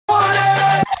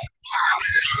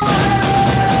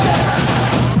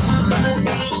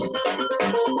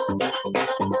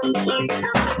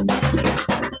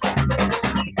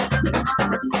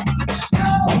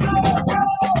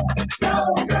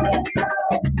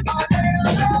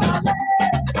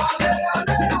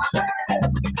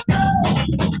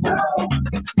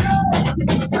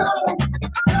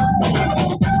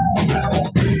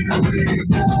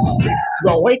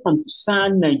welcome to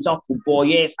San Niger Football.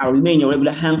 Yes, I remain your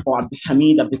regular handler,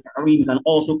 Abdulhamid Abdulkarim. You can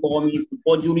also call me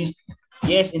football jurist.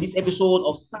 Yes, in this episode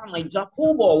of San Niger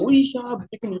Football, we shall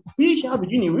be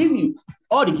doing a review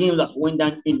all the games that went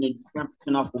down in the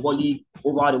National Football League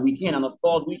over the weekend, and of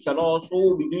course, we shall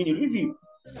also be doing a review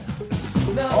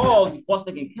of the first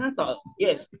leg encounter.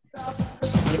 Yes,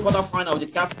 in the quarterfinal of the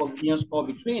CAF Confederations Cup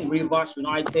between Rivers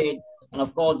United and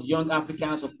of course the Young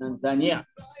Africans of Tanzania.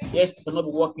 Yes, I cannot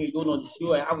be working alone on the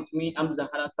show. I have with me Hamza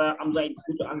Hadasa. Hamza, it's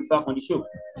good to have you back on the show.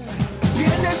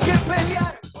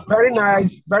 Very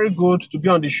nice, very good to be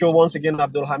on the show once again,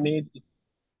 Abdul Hamid.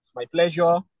 It's my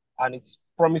pleasure, and it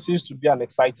promises to be an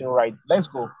exciting ride. Let's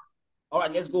go. All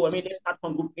right, let's go. Let's start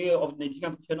from Group A of the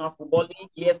Nigerian Professional Football League.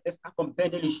 Yes, let's start from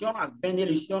Bendel Insurance. Bendel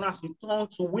Insurance returned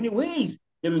to winning ways.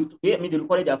 They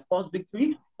recorded their first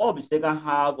victory of the second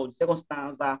half of the second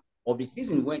stanza of the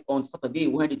season went on Saturday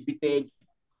when they defeated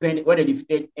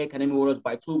Academy Warriors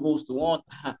by 2-1.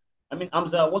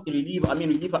 Hamza, what a relief.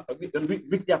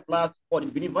 Victory at last for the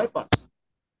Benin Vipers.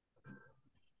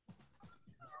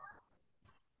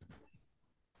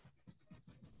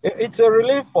 It's a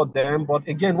relief for them, but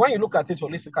again, when you look at it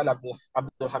holistically,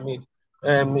 Abdul Hamid,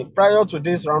 prior to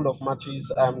this round of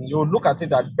matches, you look at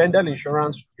it that Bendel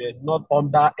Insurance were not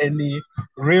under any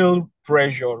real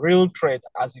pressure, real threat,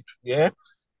 as it were,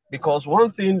 because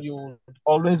one thing you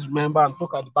always remember and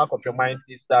look at the back of your mind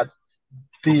is that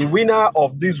the winner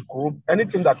of this group,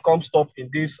 anything that comes top in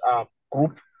this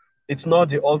group, it's not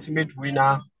the ultimate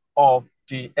winner of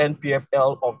the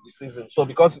NPFL of the season. So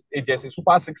because there's a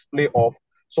Super 6 playoff,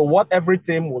 so what every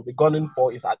team will be gunning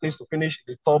for is at least to finish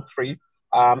the top three.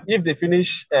 If they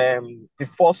finish the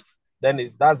first, then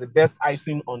that's the best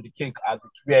icing on the cake, as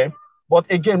it were.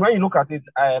 But again, when you look at it,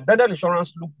 Bendel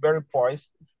Insurance look very poised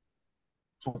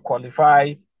to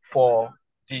qualify for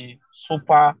the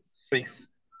Super 6.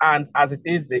 And as it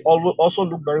is, they also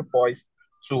look very poised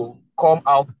to come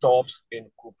out tops in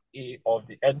Group A of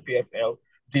the NPFL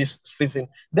this season.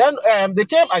 Then they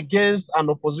came against an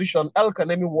opposition, El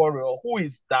Kanemi Warrior, who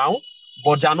is down,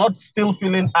 but they're not still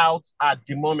feeling out at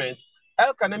the moment.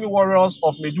 El Kanemi Warriors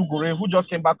of Meduguri, who just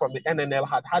came back from the NNL,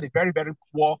 had a very, very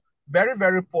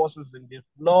poor season. They've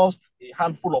lost a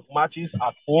handful of matches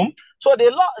at home. So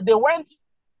they went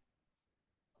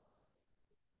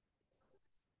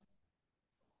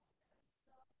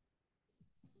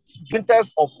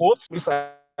test of hopes, which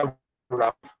I would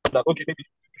have that okay, maybe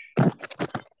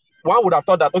one would have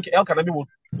thought that okay, El Kanemi would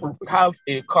have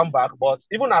a comeback, but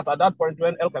even at that point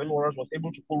when El Kanemi Warriors was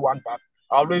able to pull one back,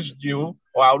 I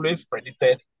always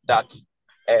predicted that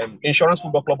Insurance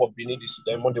Football Club of Benin,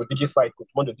 the Mondo Digi side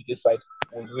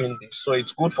will win this. So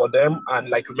it's good for them, and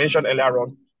like you mentioned earlier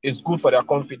on, it's good for their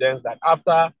confidence that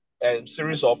after a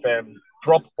series of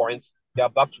drop points, they are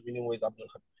back to winning ways.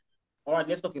 All right,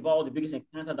 let's talk about the biggest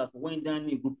encounter that went down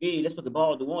in Group A. Let's talk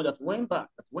about the one that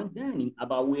went down in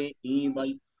Abawe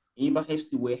Imba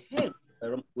FC were held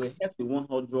to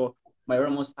 1-0 draw by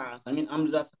Ramos Stars.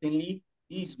 Amza certainly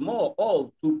is more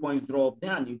of 2 points drop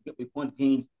than you get a point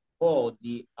gain for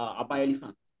the Abawe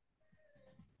Elephants.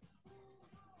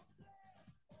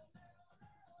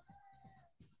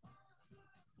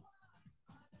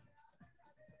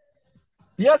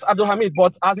 Yes, Abdul Hamid,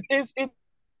 but as it is,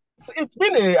 it's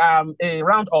been a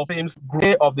round of teams, Group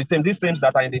A of the team, these teams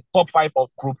that are in the top 5 of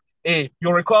Group A.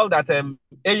 You recall that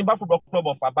Eyimba Football Club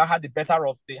of Aba had the better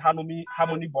of the Harmony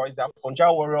Boys, the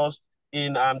Konja Warriors,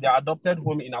 in their adopted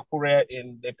home in Akure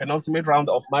in the penultimate round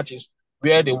of matches,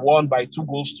 where they won by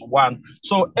 2-1.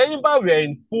 So Eyimba were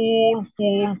in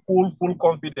full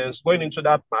confidence going into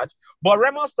that match. But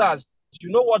Remo Stars,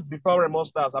 you know what before Remo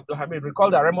Stars, Abdul Hamid,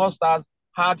 recall that Remo Stars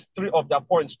had 3 of their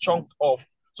points chunked off.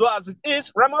 So as it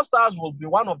is, Remo Stars will be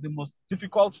one of the most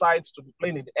difficult sides to be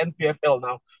playing in the NPFL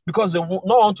now because they will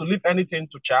not want to leave anything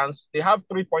to chance. They have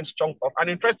 3 points chunked off. And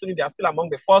interestingly, they are still among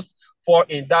the first 4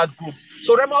 in that group.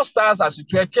 So Remo Stars, as it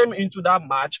were, came into that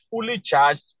match fully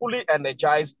charged, fully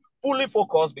energized, fully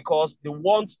focused because they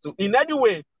want to, in any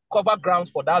way, cover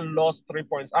grounds for that lost 3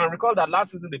 points. And recall that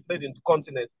last season they played in the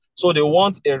continent. So they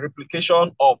want a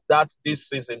replication of that this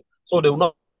season. So they will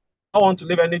not want to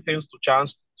leave anything to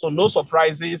chance. So no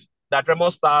surprises that Remo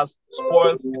Stars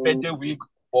spoiled the birthday week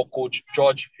for Coach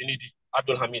George Finidi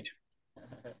Abdul Hamid.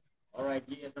 All right,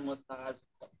 yes, Remo Stars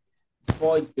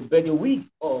spoiled the birthday week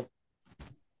of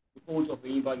the coach of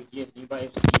Eyimba FC.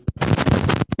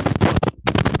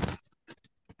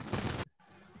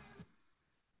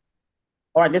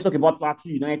 All right, let's talk about Plateau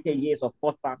United. Yes, of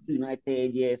course, Plateau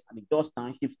United, yes, at the Jos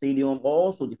Township Stadium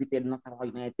also defeated Nasarawa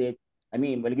United.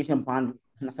 Relegation banned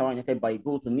Nasarawa United by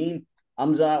 0-0.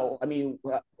 Hamza, I mean,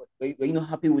 were you not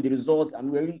happy with the result? I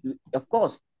mean, really, of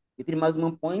course, the three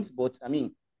maximum points, but I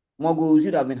mean, more goals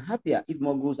should have been happier if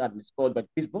more goals had been scored by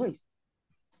these boys.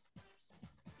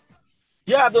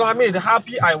 Yeah, Abdul Hamid,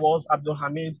 happy I was, Abdul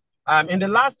Hamid. In the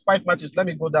last 5 matches, let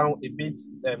me go down a bit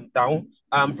down.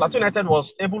 Plateau United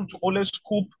was able to only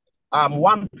scoop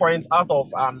 1 point out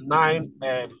of nine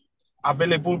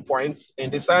available points,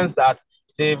 in the sense that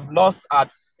they've lost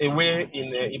at away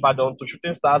in Ibadan to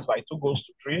Shooting Stars by 2 goals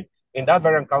to 3. In that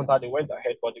very encounter, they went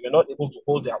ahead, but they were not able to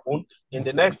hold their own. In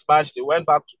the next match, they went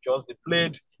back to Jos. They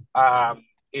played a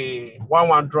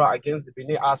 1-1 draw against the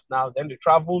Benin Arsenal. Then they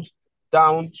traveled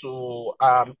down to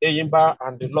Eyimba,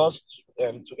 and they lost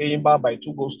to Eyimba by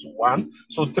 2 goals to 1.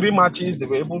 So 3 matches, they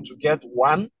were able to get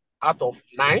 1 out of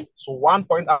 9. So 1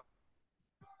 point out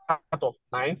of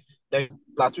 9. Then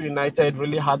Plateau United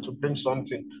really had to bring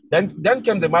something. Then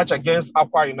came the match against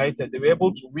Aqua United. They were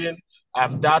able to win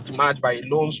that match by a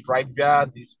lone strike via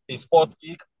a spot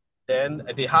kick. Then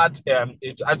they had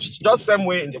just same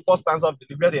way in the first stanza of the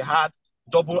league, they had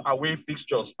double away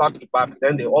fixtures back to back.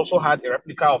 Then they also had a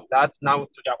replica of that now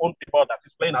to their own people that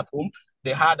is playing at home.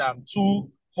 They had 2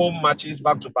 home matches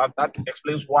back to back. That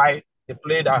explains why they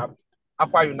played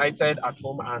Aqua United at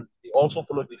home, and they also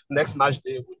followed this next match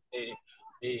day with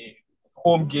a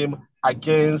home game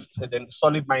against the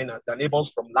Solid Miners, the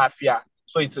neighbors from Lafia.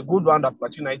 So it's a good one that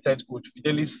Plateau United coach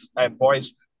Fidelis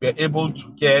boys were able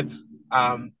to get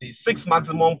the 6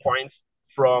 maximum points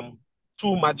from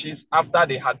 2 matches after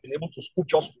they had been able to scoop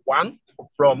just 1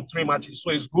 from 3 matches. So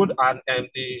it's good, and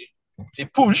the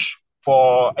push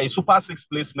for a Super 6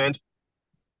 placement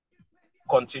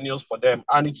continues for them.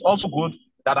 And it's also good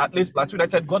that at least Plateau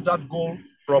United got that goal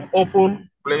from open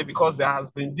play, because there has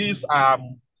been this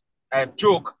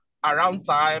joke around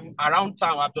town,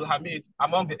 Abdul Hamid,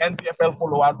 among the NPFL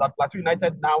followers, that Plateau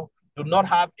United now do not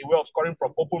have a way of scoring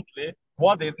from open play.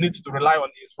 What they need to rely on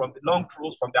is from the long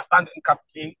throws from their standing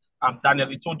captain, Daniel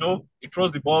Itodo. He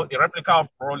throws the ball, a replica of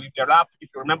Rolly Gerrard. If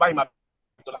you remember him,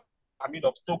 Abdul Hamid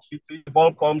of Stoke City, the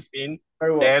ball comes in.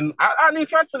 Very well. Then, and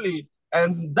interestingly,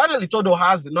 Daniel Itodo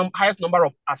has the highest number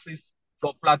of assists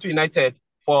for Plateau United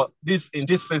in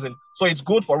this season. So it's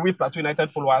good for we Plateau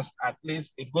United followers. At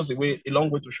least it goes a long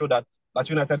way to show that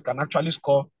Plateau United can actually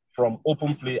score from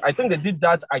open play. I think they did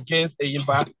that against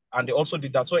Eyimba, and they also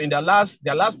did that. So in their last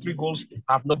 3 goals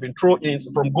have not been throw-ins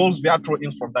from goals via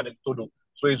throw-ins from Daniel Todo.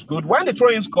 So it's good. When the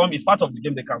throw-ins come, it's part of the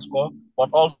game they can score, but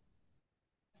also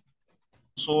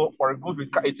for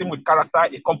a team with character,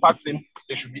 a compact team,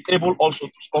 they should be able also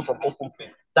to score from open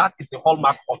play. That is the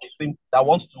hallmark of a team that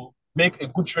wants to make a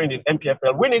good trend in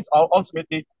NPFL, win it, or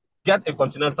ultimately get a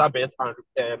continental bet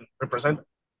and represent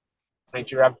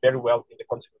Nigeria very well in the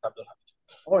continental.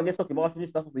 All right, let's talk about Shooting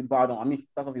Stars of Ibadan. I mean,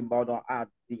 Shooting Stars of Ibadan at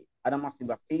the Adama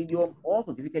Simba Stadium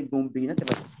also defeated Gombe United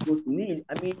by close to nil.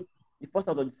 I mean, the first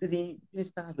out of the season, Shooting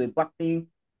Stars were battling.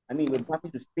 I mean, we're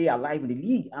battling to stay alive in the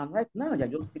league, and right now they're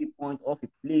just 3 points off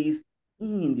a place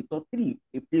in the top three,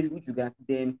 a place which you guarantee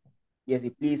them, yes, a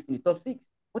place in the top six.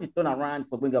 What a turnaround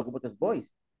for Benga Gobota's boys.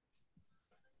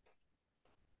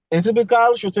 A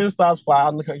typical Shooting Stars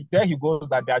fan, there he goes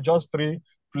that they are just 3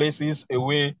 places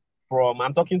away from.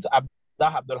 I'm talking to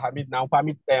Abdul Hamid now.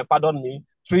 Pardon me,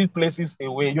 3 places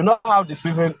away. You know how the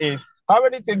season is. How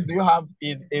many teams do you have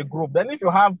in a group? Then, if you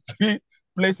have 3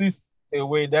 places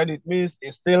away, then it means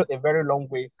it's still a very long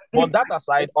way. But that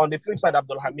aside, on the flip side,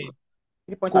 Abdul Hamid,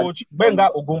 3 points Coach Benga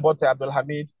Ogumbote Abdul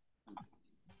Hamid,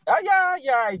 yeah,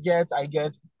 I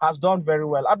get, has done very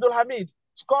well. Abdul Hamid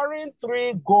scoring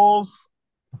 3 goals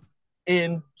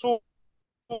in 2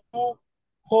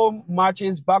 home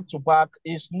matches back to back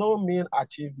is no mean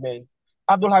achievement.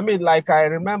 Abdul Hamid, like I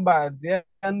remember, there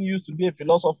used to be a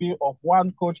philosophy of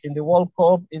one coach in the World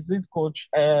Cup. Is it Coach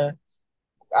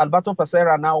Alberto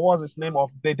Pesera now? Was his name, of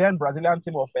the then Brazilian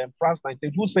team of France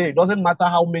 98, who say it doesn't matter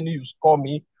how many you score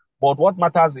me, but what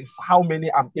matters is how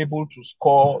many I'm able to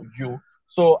score you.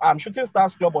 So Shooting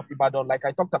Stars Club of Ibadan, like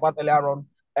I talked about earlier on,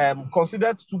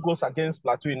 considered 2 goals against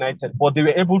Plateau United, but they were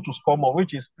able to score more,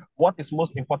 which is what is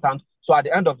most important. So at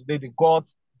the end of the day, they got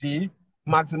the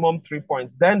maximum 3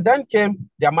 points. Then came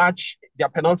their match, their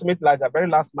penultimate, like their very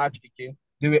last match again.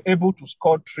 They were able to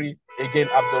score 3 again,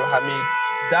 Abdul Hamid.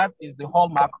 That is the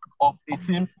hallmark of a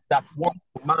team that wants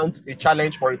to mount a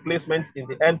challenge for replacement in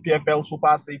the NPFL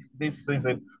Super 6 this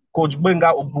season. Coach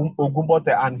Benga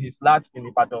Ogumbote and his lads in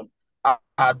Ibadan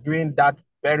are doing that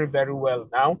very, very well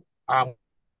now.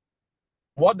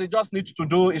 What they just need to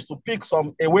do is to pick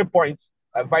some away points,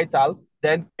 vital.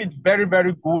 Then it's very,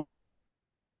 very good.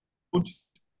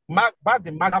 Back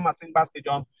the Magama Simba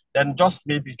Stadium, then just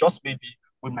maybe,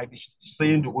 we might be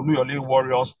seeing the Oluyole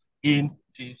Warriors in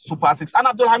the Super Six. And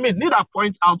Abdulhamid, need I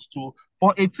point out to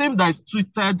for a team that is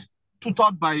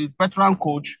tutored by veteran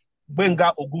coach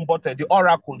Benga Ogumbote, the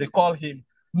Oracle, they call him,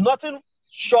 nothing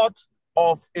short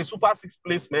of a Super Six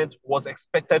placement was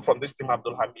expected from this team,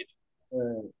 Abdulhamid.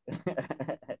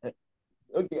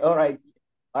 Okay, all right.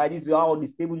 All right, this is how the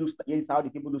table looks. Here's how the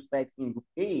table looks like in Group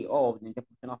A of the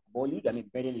International Football League. I mean,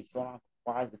 Bendel Insurance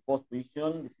acquires the first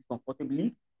position. This is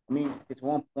comfortably. I mean, it's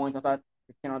 1 point after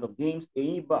 15 round of games.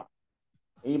 Eiba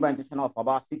International of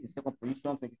about six in second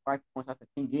position, 25 points after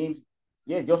 10 games.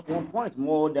 Yes, just 1 point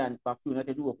more than Plateau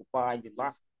United, who occupied the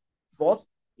last spot.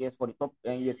 Yes, for the top,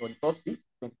 yes, for the top six,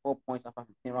 24 points after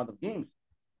 15 round of games.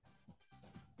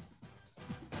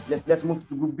 Let's move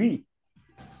to Group B.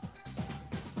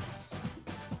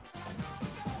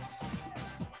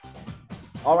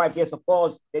 All right, yes, of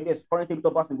course, there's currently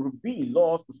toppers in Group B,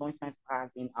 lost to Sunshine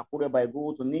Stars in Akure by a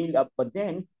goal to nil, but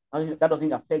then that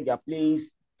doesn't affect their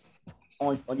place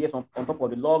on top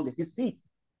of the log. They still sit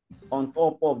on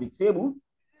top of the table.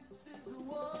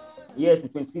 Yes,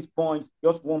 with 26 points,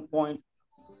 just 1 point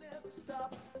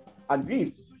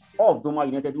adrift of Doma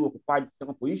United, who occupied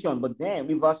second position, but then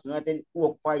Rivers United, who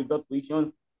occupied third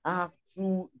position, have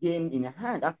 2 games in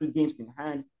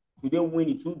hand. Do they win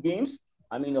the 2 games?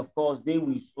 I mean, of course, they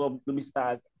will sub Blue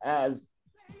Stars as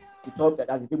the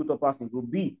table toppers in Group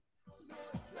B.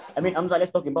 I mean,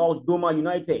 let's talk about Doma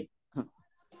United.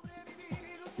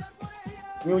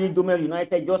 Newly Doma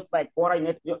United, just like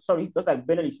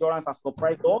Benin Insurance has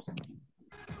surprised us,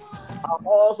 are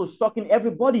also shocking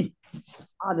everybody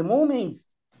at the moment.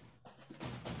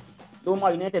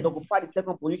 Doma United occupied the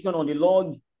second position on the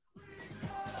log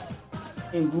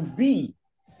in Group B.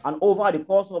 And over the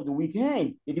course of the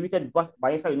weekend, they defeated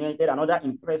Bayelsa United, another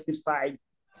impressive side,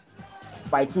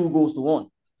 by 2 goals to 1.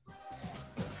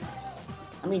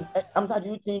 I mean, Hamza, do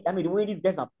you think, the way these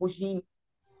guys are pushing,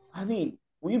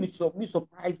 will you be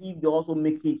surprised if they also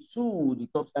make it to the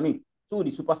top, to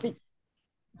the Super Six?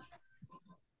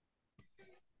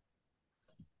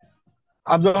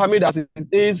 Abdulhamid, as it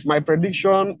is, my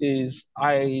prediction is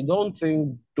I don't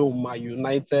think Doma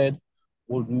United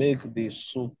would make the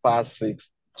Super Six.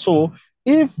 So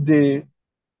if they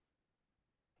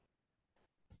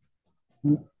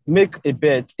make a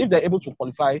bet, if they're able to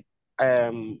qualify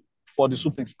for the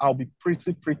Super Six, I'll be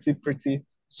pretty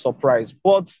surprised.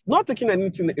 But not taking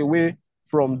anything away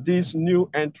from this new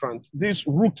entrant, this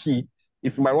rookie,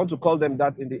 if you might want to call them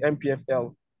that in the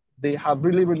NPFL, they have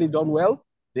really done well.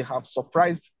 They have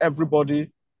surprised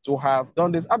everybody to have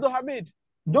done this. Abdulhamid,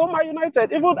 Doma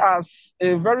United, even as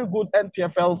a very good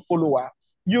NPFL follower,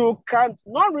 you can't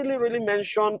not really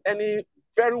mention any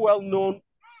very well-known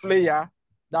player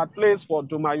that plays for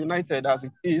Doma United as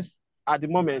it is at the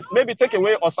moment. Maybe take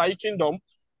away Osai Kingdom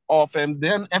of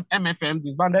the MFM,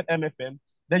 disbanded MFM,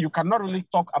 then you cannot really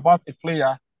talk about a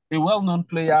player, a well-known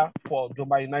player for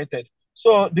Doma United.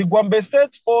 So the Gombe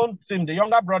State owned team, the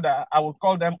younger brother, I would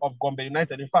call them of Gombe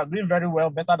United. In fact, doing very well,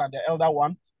 better than the elder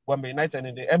one, Gombe United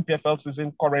in the MPFL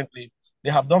season currently. They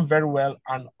have done very well,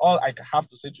 and all I have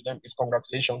to say to them is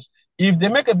congratulations. If they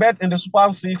make a bet in the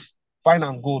Super Six, fine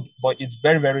and good, but it's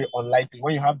very unlikely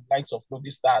when you have the likes of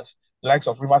Lobby Stars, the likes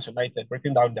of Rivers United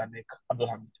breaking down their neck.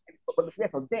 Abdulhamid. But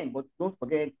yes, of them, but don't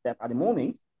forget that at the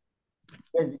moment,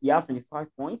 yes, you have 25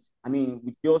 points.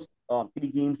 With just 3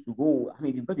 games to go,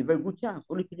 they've got a very good chance.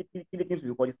 Only three games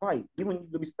will qualify. Even if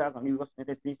Lobby Stars and Rivers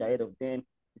United finish ahead of them,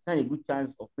 they stand a good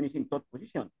chance of finishing third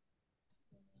position.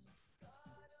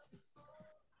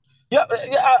 Yeah,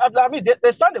 I mean,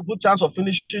 they stand a good chance of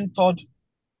finishing third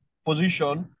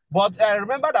position. But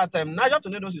remember that Niger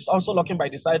Tornadoes is also looking by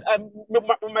the side. We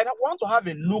might want to have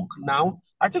a look now.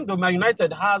 I think the Man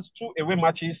United has 2 away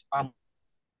matches and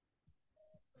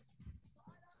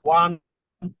 1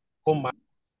 home match.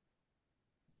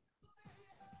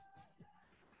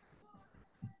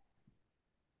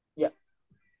 Yeah.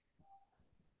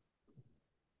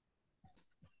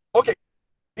 Okay,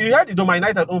 you heard the Doma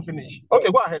United own finish.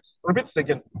 Okay, go ahead. Repeat it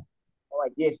again. All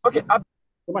right, yes. Okay,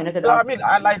 I mean,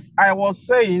 I was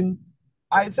saying,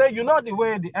 I say, you know, the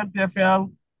way the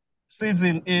NPFL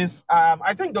season is,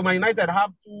 I think Doma United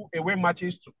have 2 away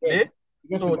matches to play.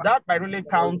 Yes. So that might really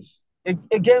count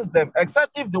against them,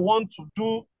 except if they want to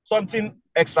do something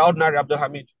extraordinary,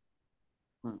 Abdulhamid.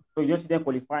 So you don't see them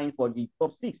qualifying for the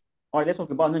top 6. All right, let's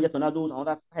talk about Niger Tornadoes,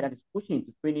 another side that is pushing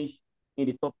to finish in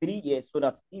the top 3. Yes, so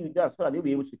that they'll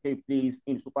be able to take place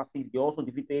in the Super 6. They also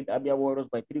defeated Abia Warriors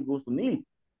by 3 goals to 0.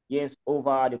 Yes,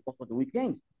 over the course of the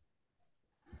weekend.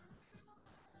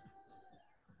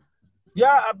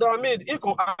 Yeah, Abdulhamid,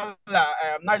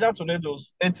 Niger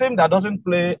Tornadoes, a team that doesn't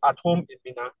play at home in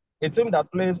Mina. a team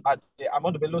that plays at the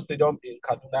Ahmadu Bello Stadium in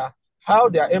Kaduna, how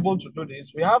they are able to do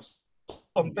this. We have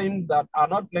some teams that are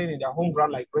not playing in their home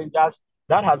ground like Rangers.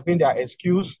 That has been their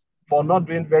excuse for not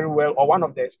doing very well, or one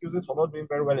of the excuses for not doing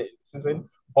very well in the season.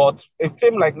 But a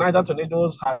team like Niger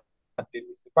Tornadoes has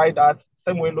demystified that,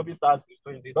 same way Lobby Stars is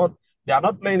doing. They are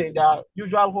not playing in their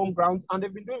usual home grounds, and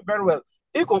they've been doing very well.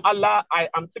 Ikum Allah, I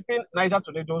am tipping Niger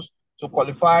Tornadoes to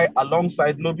qualify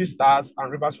alongside Lobby Stars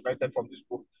and Rivers United from this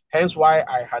group. Hence why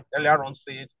I had earlier on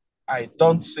said I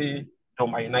don't see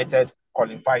Doma United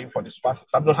qualifying for the Super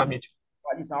Six. Abdul Hamid.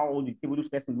 This is how the table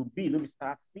testing will be. Lobby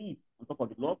Stars seats on top of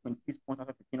the log, 26 points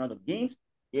after 15 round of games.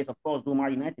 Yes, of course, Doma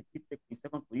United sits in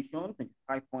second position,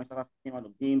 25 points after 15 round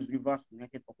of games. Rivers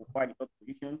United occupy the third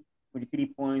position,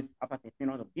 23 points after 13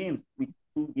 round of games, with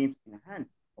 2 games in hand.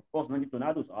 Of course, Niger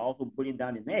Tornadoes are also breathing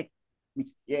down the neck, which,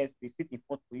 yes, they sit in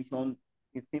fourth position,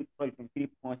 23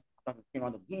 points after 15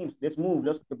 round of games. Let's move.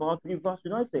 Let's talk about Rivers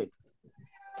United.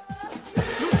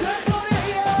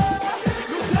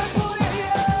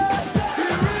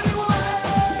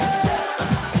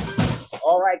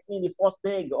 All right, in the first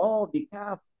leg of the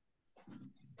CAF,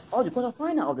 the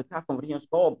quarterfinal of the CAF Confederations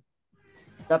Cup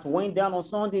that went down on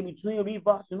Sunday between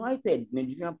Rivers United, the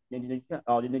Nigerian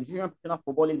Professional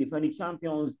Football League defending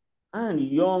champions, and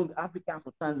Young Africans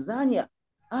of Tanzania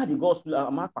at the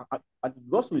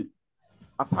Gospel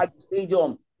Aquatic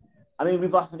Stadium. I mean,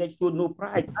 Rivers United showed no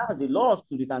pride as they lost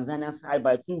to the Tanzanian side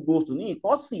by 2-0,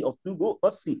 courtesy of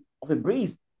a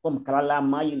brace from Kalala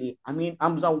Mayele. I mean,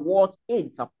 Hamza, what a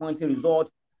disappointing result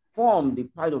from the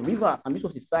Pride of Rivers. And this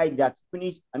was the side that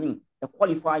finished, they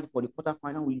qualified for the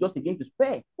quarterfinal with just a game to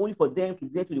spare, only for them to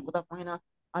get to the quarterfinal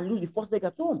and lose the first leg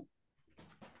at home.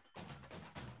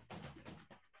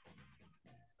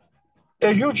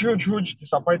 A huge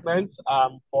disappointment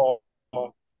for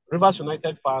Rivers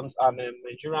United fans and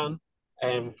Nigerian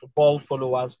football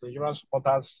followers, Nigerian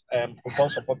supporters, football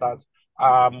supporters.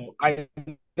 I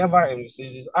never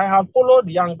envisaged this. I have followed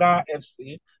Yanga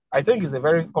FC. I think it's a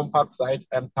very compact side.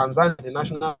 Tanzania, the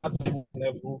national team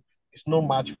level, is no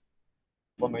match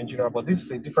for Nigeria, but this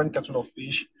is a different kettle of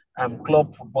fish,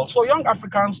 club football. So Young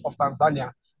Africans of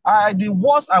Tanzania, the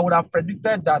worst I would have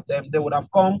predicted that they would have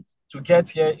come to get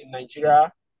here in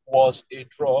Nigeria was a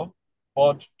draw.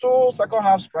 But 2 second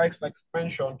half strikes, like you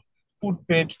mentioned, put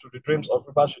paid to the dreams of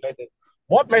Rivers United.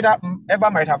 What might have, ever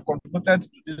might have contributed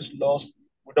to this loss,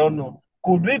 we don't know.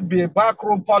 Could it be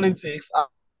backroom politics?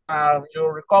 You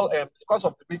recall, because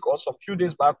of the week or some few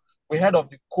days back, we heard of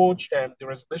the coach, the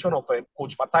resignation of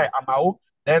Coach Fatai Amao.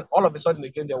 Then all of a sudden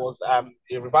again, there was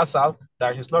a reversal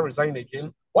that he's not resigning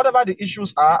again. Whatever the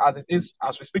issues are, as it is,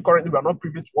 as we speak currently, we are not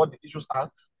privy to what the issues are.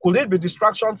 Could it be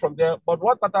distraction from there? But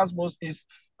what matters most is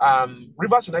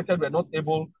Rivers United were not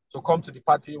able to come to the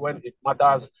party when it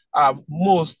matters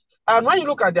most. And when you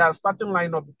look at their starting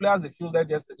lineup, the players they fielded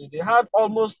yesterday, they had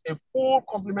almost a full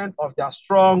complement of their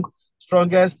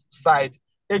strongest side.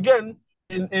 Again,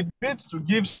 in a bit to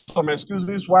give some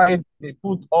excuses why they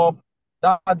put up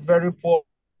that very poor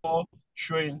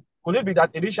showing. Could it be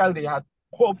that initially they had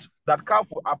hoped that CAF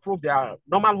would approve their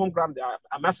normal home ground, their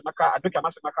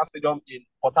Adoke Stadium in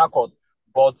Port Harcourt,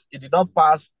 but it did not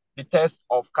pass the test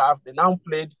of CAF. They now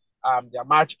played their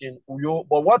match in Uyo,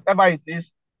 but whatever it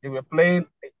is, they were playing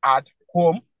at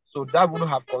home, so that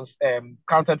wouldn't have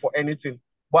counted for anything.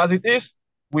 But as it is,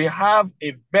 we have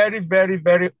a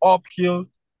very uphill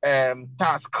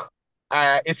task,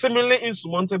 a seemingly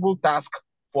insurmountable task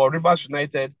for Rivers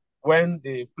United when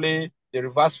they play the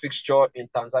reverse fixture in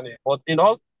Tanzania. But in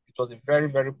all, it was a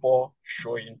very poor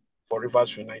showing for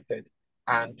Rivers United.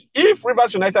 And if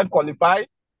Rivers United qualify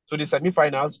to the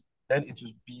semi-finals, then it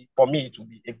will be, for me, it will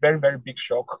be a very big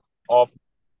shock, of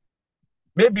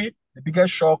maybe the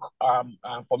biggest shock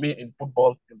for me in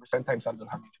football in recent times, Abdul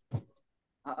Hamid.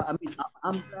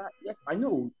 Yes, I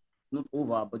know it's not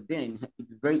over, but then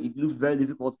it looks very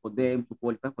difficult for them to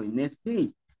qualify for the next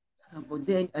stage. But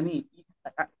then,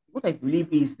 what I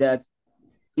believe is that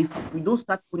if we don't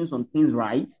start putting some things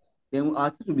right, then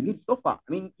our teams will begin to suffer.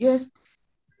 Yes,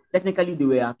 technically they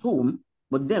were at home,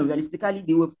 but then realistically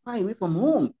they were far away from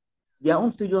home. Their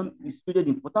home stadium is situated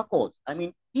in Port Harcourt.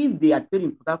 If they had played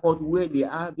in Port Harcourt where they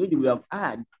would have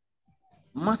had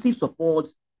massive support,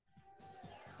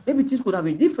 maybe things could have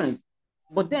been different.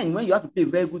 But then when you have to play a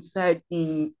very good side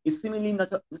in a seemingly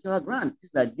natural ground,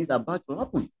 things like this are about to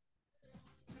happen.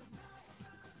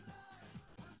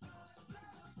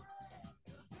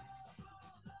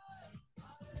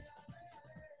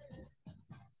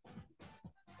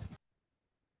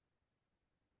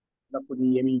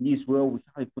 This where we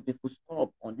shall put a full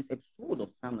stop on this episode of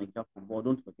Sam Naija Football.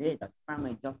 Don't forget that Sam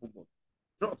Naija Football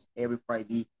drops every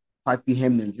Friday 5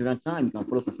 p.m. Nigerian time. You can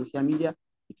follow us on social media.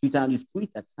 The Twitter handle is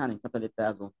tweet at Stan and capital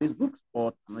letters. On Facebook,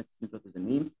 Sport Analysis Network is the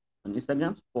name. On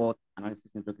Instagram, Sport Analysis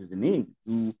Network is the name.